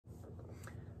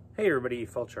Hey everybody,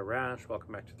 Felcher Rash.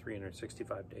 Welcome back to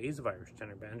 365 Days of Irish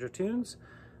Tenor Banjo Tunes.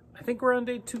 I think we're on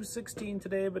day 216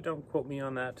 today, but don't quote me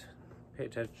on that. Pay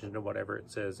attention to whatever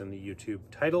it says in the YouTube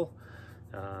title.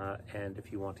 And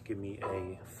if you want to give me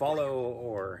a follow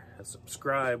or a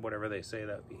subscribe, whatever they say,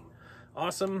 that'd be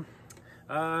awesome.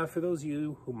 For those of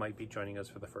you who might be joining us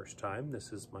for the first time,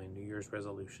 this is my New Year's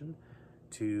resolution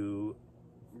to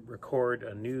record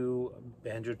a new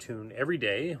banjo tune every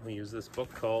day. We use this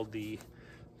book called the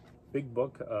Big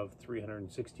Book of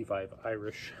 365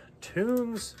 Irish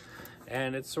Tunes,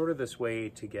 and it's sort of this way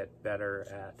to get better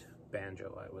at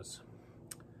banjo. I was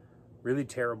really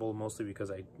terrible, mostly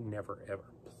because I never ever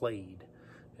played,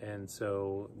 and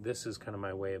so this is kind of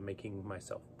my way of making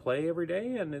myself play every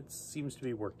day, and it seems to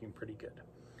be working pretty good.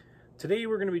 Today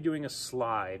we're going to be doing a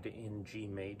slide in G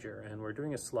major, and we're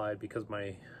doing a slide because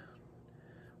my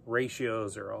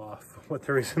ratios are off what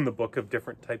there is in the book of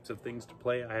different types of things to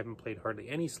play. I haven't played hardly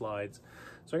any slides,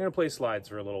 so I'm going to play slides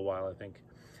for a little while, I think.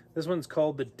 This one's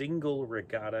called the Dingle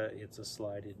Regatta. It's a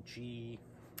slide in G,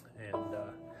 and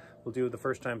we'll do it the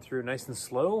first time through nice and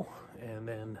slow, and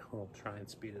then we'll try and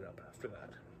speed it up after that.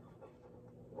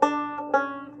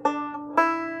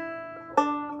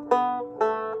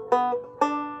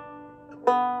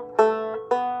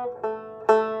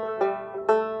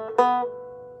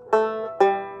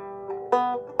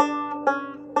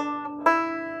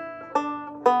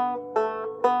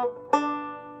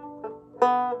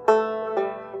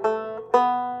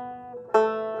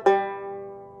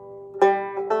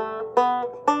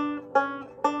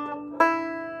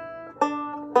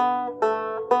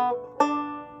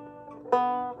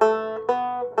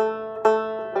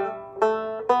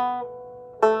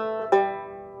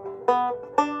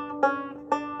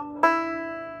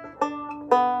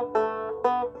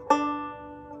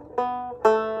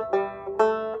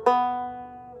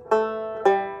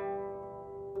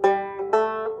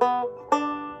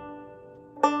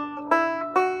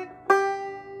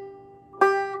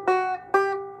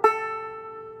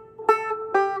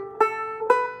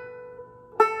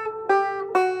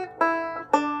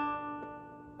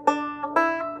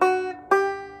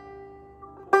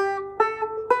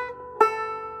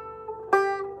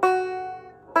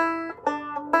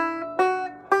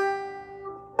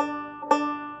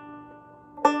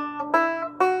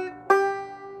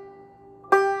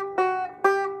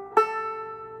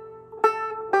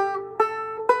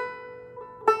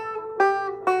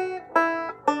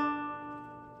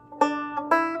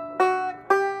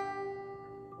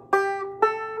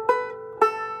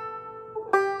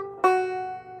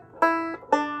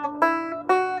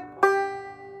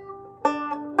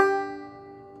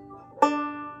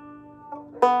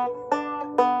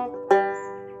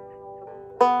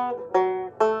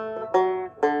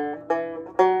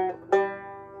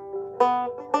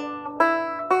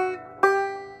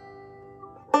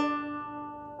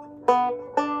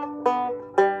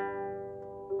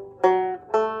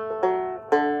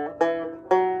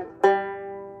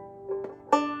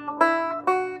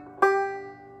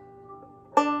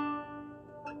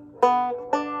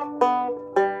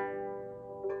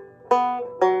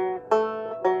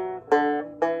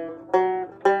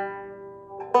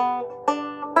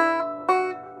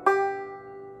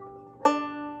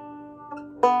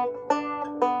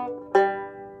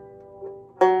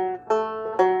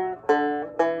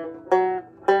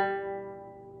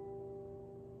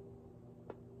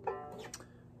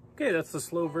 Okay, that's the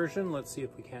slow version. Let's see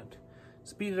if we can't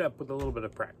speed it up with a little bit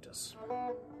of practice.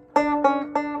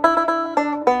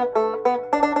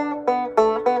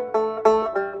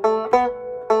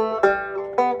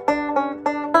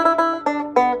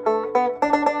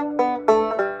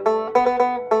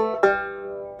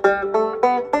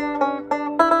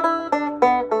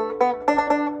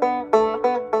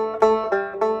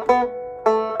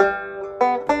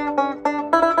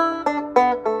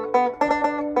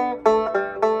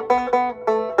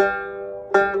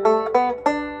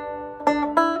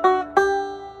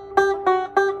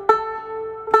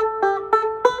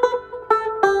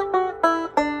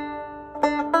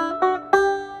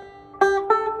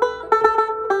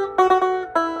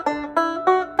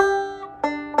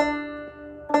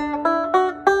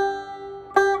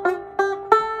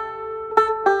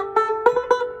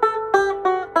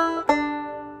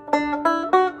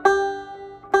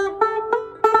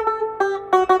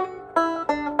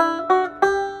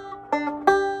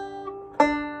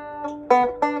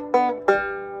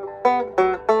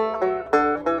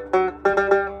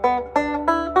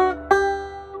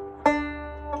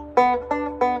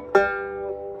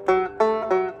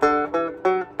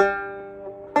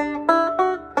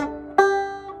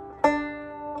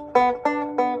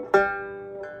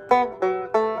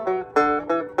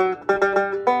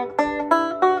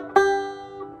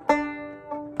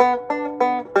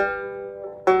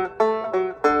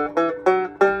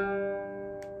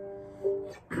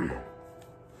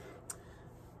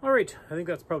 All right, I think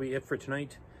that's probably it for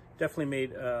tonight. Definitely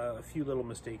made a few little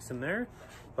mistakes in there,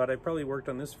 but I probably worked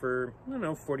on this for, I don't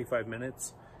know, 45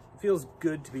 minutes. It feels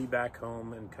good to be back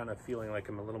home and kind of feeling like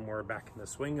I'm a little more back in the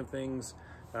swing of things.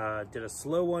 Did a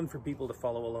slow one for people to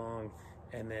follow along,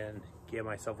 and then gave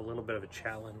myself a little bit of a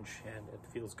challenge, and it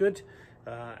feels good.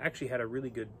 Actually had a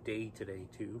really good day today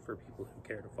too, for people who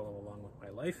care to follow along with my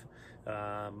life.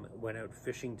 Went out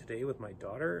fishing today with my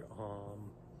daughter.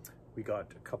 We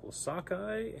got a couple of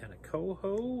sockeye and a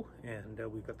coho, and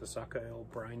we've got the sockeye all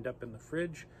brined up in the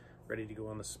fridge, ready to go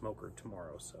on the smoker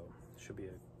tomorrow, so it should be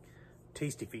a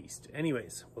tasty feast.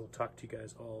 Anyways, we'll talk to you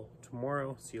guys all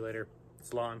tomorrow. See you later.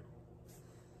 Slán.